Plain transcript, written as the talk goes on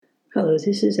Hello,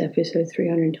 this is episode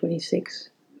 326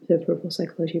 of the Purple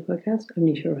Psychology Podcast. I'm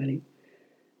Nisha Running.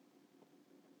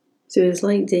 So it's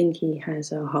like Dinky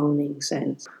has a howling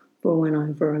sense for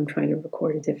whenever I'm trying to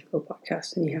record a difficult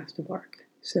podcast and he has to bark.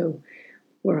 So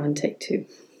we're on take 2.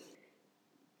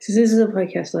 So this is a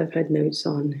podcast I've had notes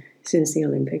on since the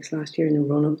Olympics last year in the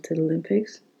run-up to the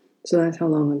Olympics. So that's how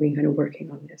long I've been kind of working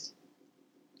on this.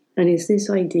 And it's this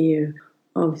idea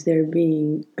of there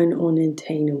being an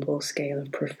unattainable scale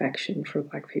of perfection for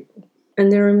Black people. And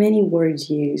there are many words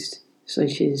used,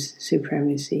 such as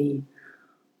supremacy,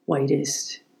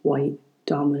 whitest, white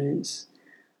dominance.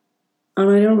 And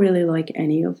I don't really like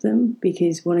any of them,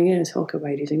 because what I'm going to talk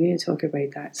about is I'm going to talk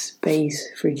about that space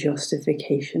for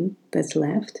justification that's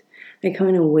left, a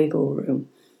kind of wiggle room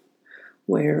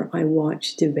where I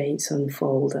watch debates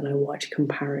unfold and I watch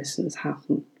comparisons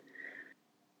happen.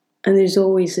 And there's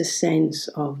always a sense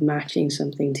of matching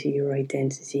something to your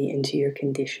identity and to your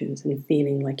conditions and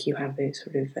feeling like you have a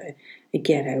sort of a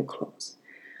get-out clause.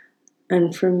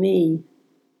 And for me,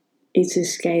 it's a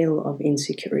scale of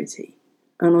insecurity.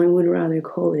 And I would rather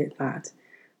call it that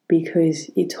because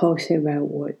it talks about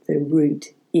what the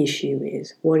root issue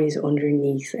is, what is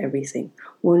underneath everything,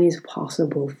 what is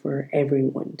possible for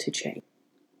everyone to change.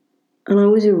 And I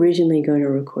was originally going to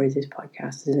record this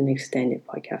podcast as an extended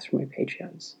podcast for my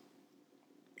Patreons,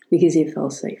 because it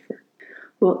felt safer.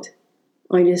 But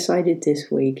I decided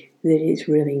this week that it's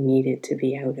really needed to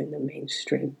be out in the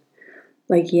mainstream.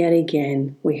 Like yet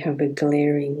again, we have a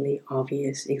glaringly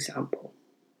obvious example.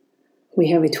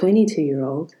 We have a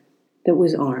 22-year-old that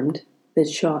was armed, that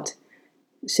shot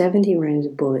 70 rounds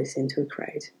of bullets into a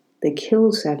crowd, that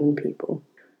killed 7 people,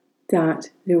 that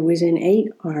there was an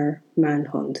 8-hour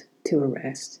manhunt to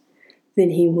arrest, that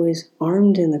he was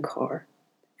armed in the car,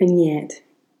 and yet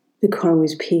the car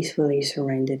was peacefully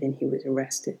surrendered and he was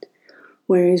arrested.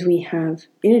 Whereas we have,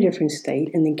 in a different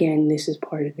state, and again, this is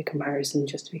part of the comparison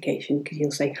justification, because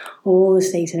you'll say, oh, all the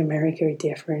states in America are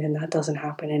different and that doesn't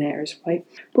happen in ours, right?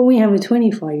 But we have a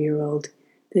 25-year-old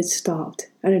that's stopped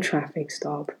at a traffic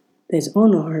stop, that's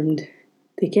unarmed,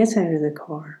 that gets out of the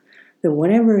car, that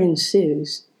whatever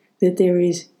ensues, that there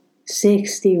is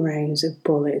 60 rounds of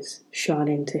bullets shot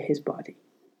into his body.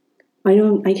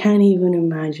 I can't even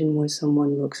imagine what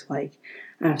someone looks like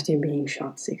after being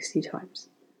shot 60 times.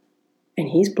 And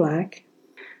he's black,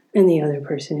 and the other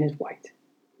person is white.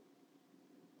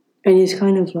 And it's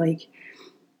kind of like,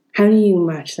 how do you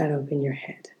match that up in your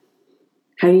head?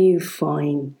 How do you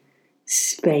find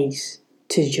space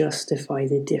to justify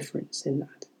the difference in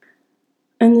that?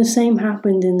 And the same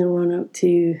happened in the run-up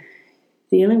to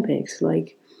the Olympics.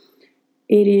 Like,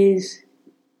 it is...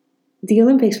 The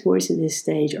Olympic sports at this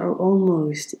stage are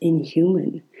almost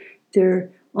inhuman.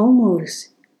 They're almost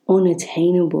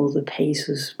unattainable, the pace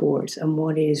of sports and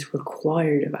what is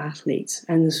required of athletes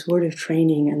and the sort of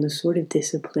training and the sort of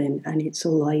discipline, and it's a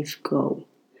life goal.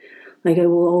 Like, I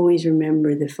will always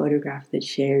remember the photograph that's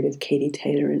shared of Katie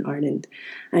Taylor in Ireland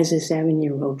as a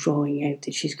 7-year-old drawing out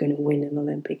that she's going to win an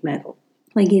Olympic medal.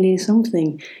 Like, it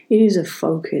is a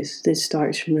focus that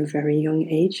starts from a very young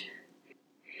age.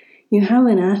 You have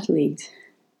an athlete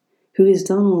who has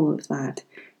done all of that,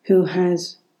 who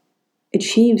has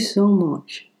achieved so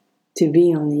much to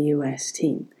be on the US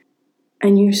team.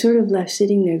 And you're sort of left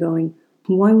sitting there going,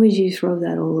 why would you throw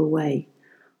that all away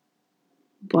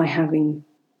by having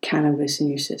cannabis in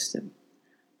your system?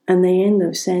 And they end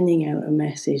up sending out a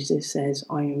message that says,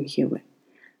 I am human.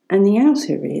 And the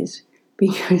answer is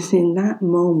because in that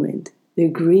moment, they're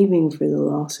grieving for the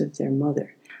loss of their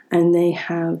mother. And they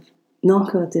have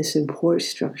not got the support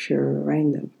structure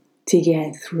around them to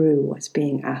get through what's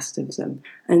being asked of them.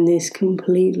 And this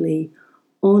completely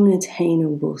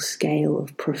unattainable scale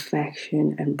of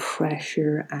perfection and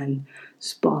pressure and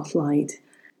spotlight,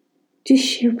 just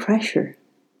sheer pressure.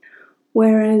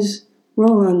 Whereas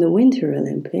roll on the Winter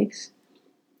Olympics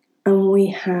and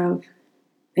we have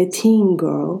a teen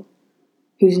girl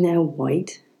who's now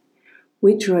white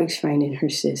with drugs found in her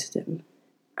system,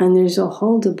 and there's a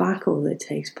whole debacle that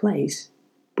takes place,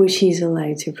 but she's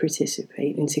allowed to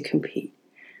participate and to compete.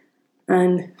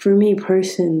 And for me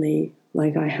personally,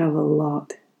 like, I have a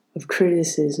lot of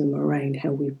criticism around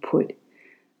how we put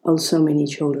so many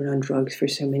children on drugs for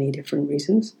so many different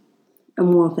reasons,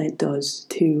 and what that does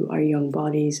to our young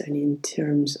bodies and in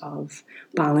terms of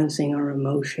balancing our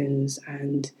emotions.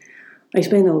 And I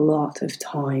spend a lot of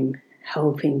time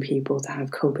helping people to have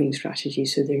coping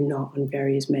strategies so they're not on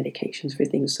various medications for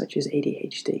things such as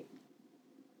ADHD.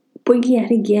 But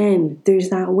yet again,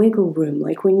 there's that wiggle room.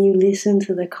 Like when you listen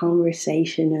to the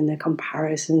conversation and the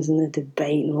comparisons and the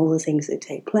debate and all the things that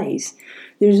take place,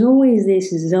 there's always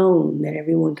this zone that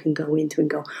everyone can go into and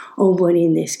go, oh, but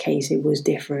in this case it was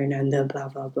different and the blah,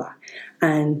 blah, blah.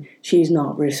 And she's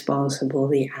not responsible,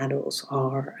 the adults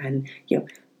are. And,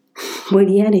 but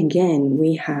yet again,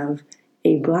 we have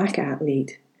a black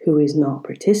athlete who is not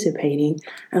participating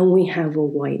and we have a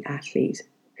white athlete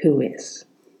who is.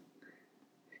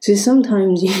 So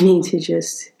sometimes you need to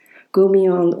just go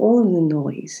beyond all of the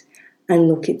noise and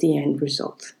look at the end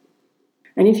result.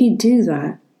 And if you do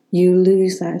that, you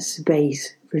lose that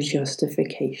space for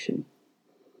justification.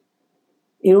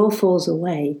 It all falls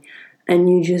away and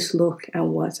you just look at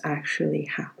what's actually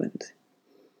happened.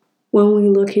 When we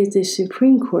look at the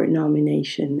Supreme Court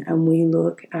nomination and we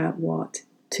look at what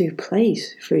took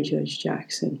place for Judge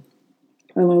Jackson,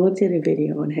 and I looked at a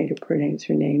video on how to pronounce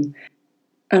her name,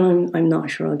 and I'm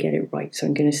not sure I'll get it right, so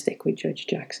I'm going to stick with Judge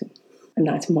Jackson. And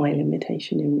that's my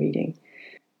limitation in reading,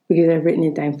 because I've written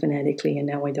it down phonetically and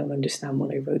now I don't understand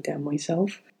what I wrote down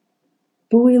myself.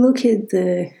 But we look at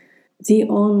the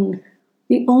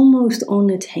almost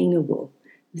unattainable,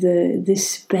 the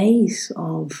space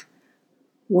of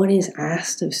what is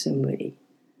asked of somebody,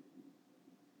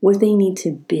 what they need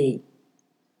to be,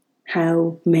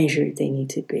 how measured they need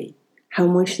to be, how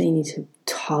much they need to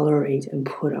tolerate and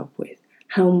put up with,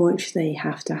 how much they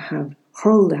have to have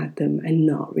hurled at them and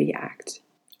not react,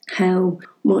 how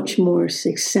much more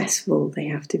successful they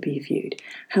have to be viewed,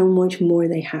 how much more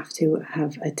they have to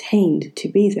have attained to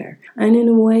be there. And in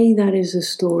a way, that is a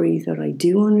story that I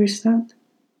do understand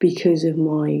because of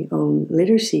my own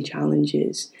literacy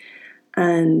challenges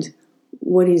and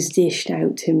what is dished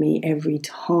out to me every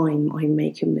time I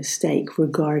make a mistake,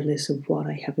 regardless of what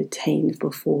I have attained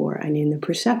before and in the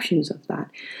perceptions of that.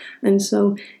 And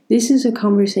so this is a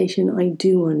conversation I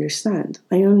do understand.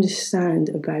 I understand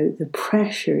about the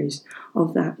pressures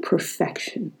of that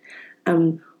perfection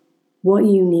and what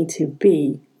you need to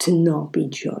be to not be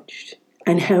judged.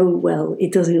 And how, well,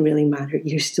 it doesn't really matter.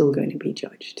 You're still going to be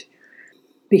judged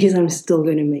because I'm still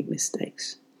going to make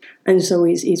mistakes. And so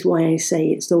it's why I say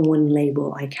it's the one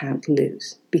label I can't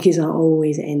lose, because I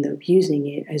always end up using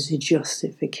it as a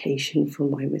justification for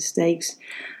my mistakes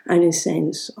and a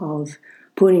sense of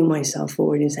putting myself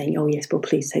forward and saying, oh yes, but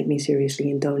please take me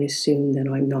seriously and don't assume that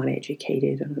I'm not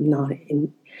educated and I'm not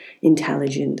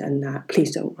intelligent and that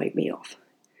please don't write me off.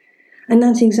 And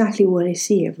that's exactly what I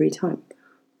see every time.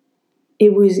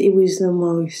 It was the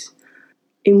most,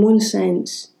 in one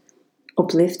sense,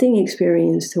 uplifting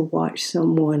experience to watch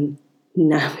someone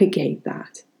navigate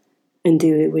that and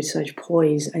do it with such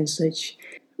poise and such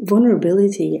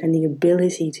vulnerability and the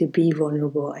ability to be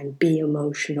vulnerable and be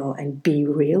emotional and be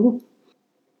real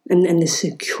and the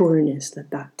secureness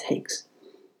that takes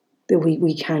that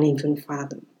we can't even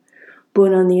fathom.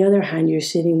 But on the other hand, you're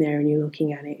sitting there and you're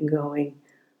looking at it and going,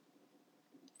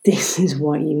 this is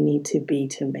what you need to be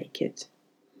to make it.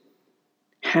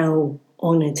 How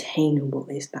unattainable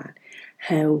is that?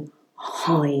 How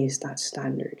high is that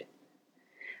standard?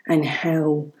 And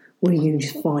how will you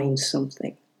find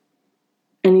something?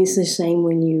 And it's the same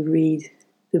when you read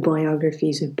the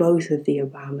biographies of both of the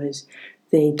Obamas.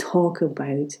 They talk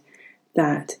about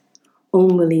that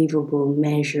unbelievable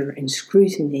measure and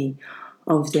scrutiny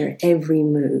of their every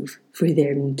move for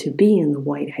them to be in the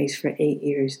White House for 8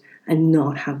 years and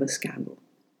not have a scandal.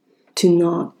 To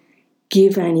not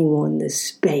give anyone the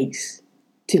space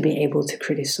to be able to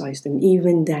criticize them,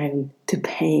 even down to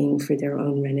paying for their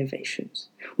own renovations,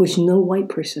 which no white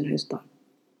person has done.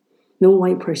 No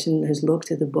white person has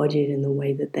looked at the budget in the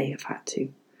way that they have had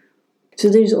to. So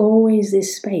there's always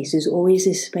this space. There's always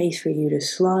this space for you to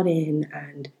slot in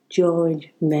and judge,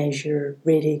 measure,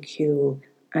 ridicule,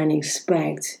 and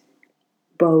expect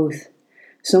both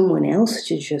someone else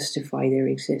to justify their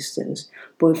existence,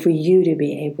 but for you to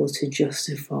be able to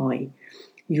justify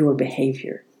your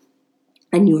behavior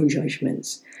and your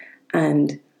judgments,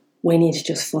 and when it's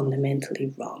just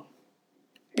fundamentally wrong.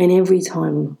 And every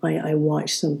time I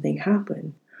watch something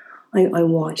happen, I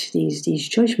watch these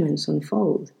judgments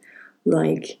unfold.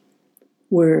 Like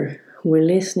we're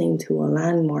listening to a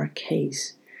landmark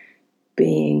case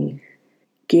being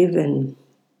given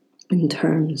in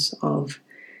terms of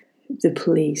the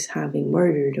police having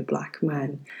murdered a black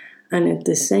man, and at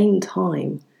the same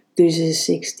time there's a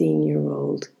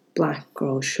 16-year-old black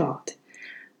girl shot.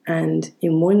 And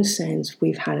in one sense,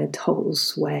 we've had a total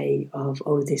sway of,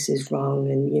 oh, this is wrong,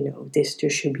 and, there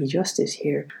should be justice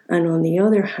here. And on the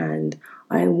other hand,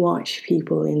 I watch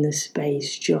people in the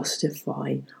space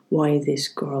justify why this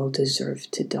girl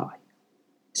deserved to die,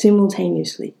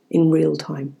 simultaneously, in real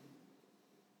time.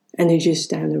 and they're just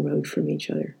down the road from each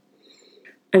other.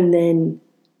 And then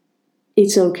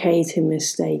it's okay to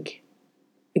mistake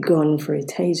a gun for a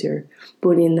taser,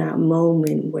 but in that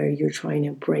moment where you're trying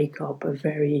to break up a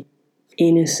very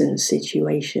innocent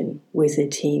situation with a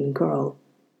teen girl,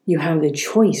 you have the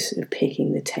choice of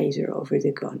picking the taser over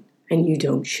the gun, and you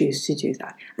don't choose to do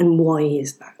that. And why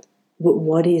is that?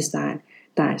 What is that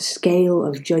scale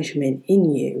of judgment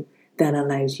in you that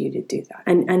allows you to do that?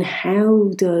 And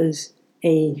how does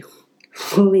a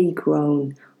fully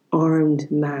grown, armed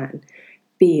man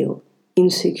feel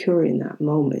insecure in that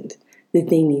moment that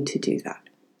they need to do that?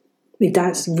 Like,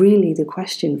 that's really the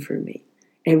question for me.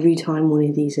 Every time one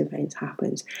of these events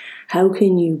happens, how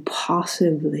can you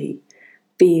possibly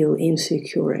feel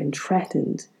insecure and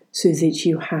threatened so that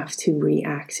you have to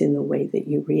react in the way that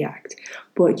you react,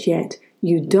 but yet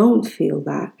you don't feel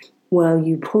that while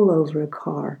you pull over a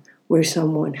car where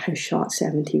someone has shot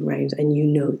 70 rounds and you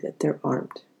know that they're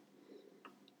armed?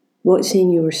 What's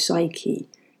in your psyche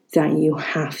that you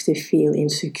have to feel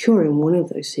insecure in one of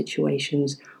those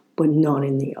situations, but not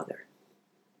in the other?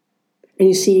 And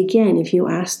you see, again, if you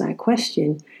ask that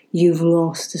question, you've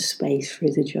lost the space for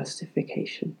the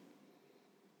justification.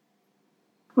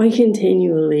 I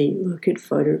continually look at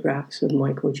photographs of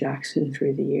Michael Jackson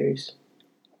through the years,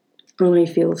 and I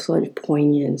feel such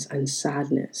poignance and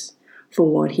sadness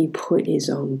for what he put his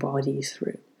own body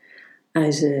through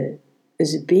as a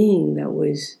being that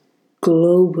was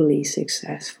globally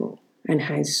successful and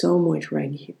had so much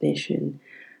recognition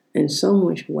and so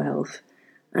much wealth,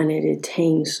 and had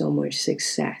attained so much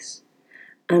success.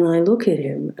 And I look at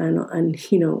him and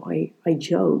I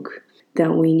joke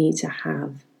that we need to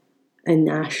have a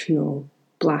national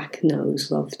Black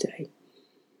Nose Love Day.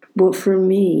 But for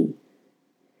me,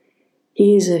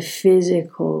 he is a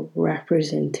physical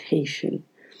representation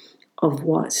of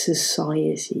what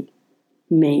society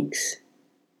makes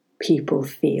people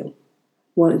feel,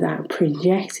 what that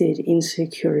projected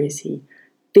insecurity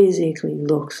physically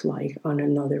looks like on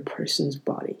another person's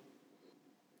body.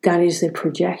 That is the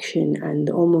projection and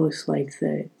almost like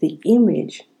the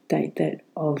image that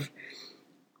of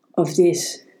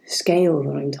this scale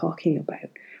that I'm talking about,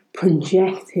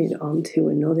 projected onto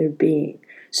another being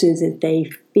so that they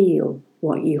feel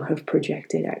what you have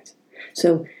projected out.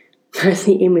 So that's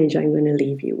the image I'm going to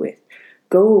leave you with.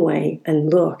 Go away and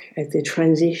look at the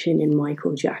transition in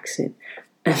Michael Jackson,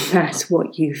 and that's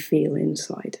what you feel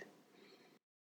inside.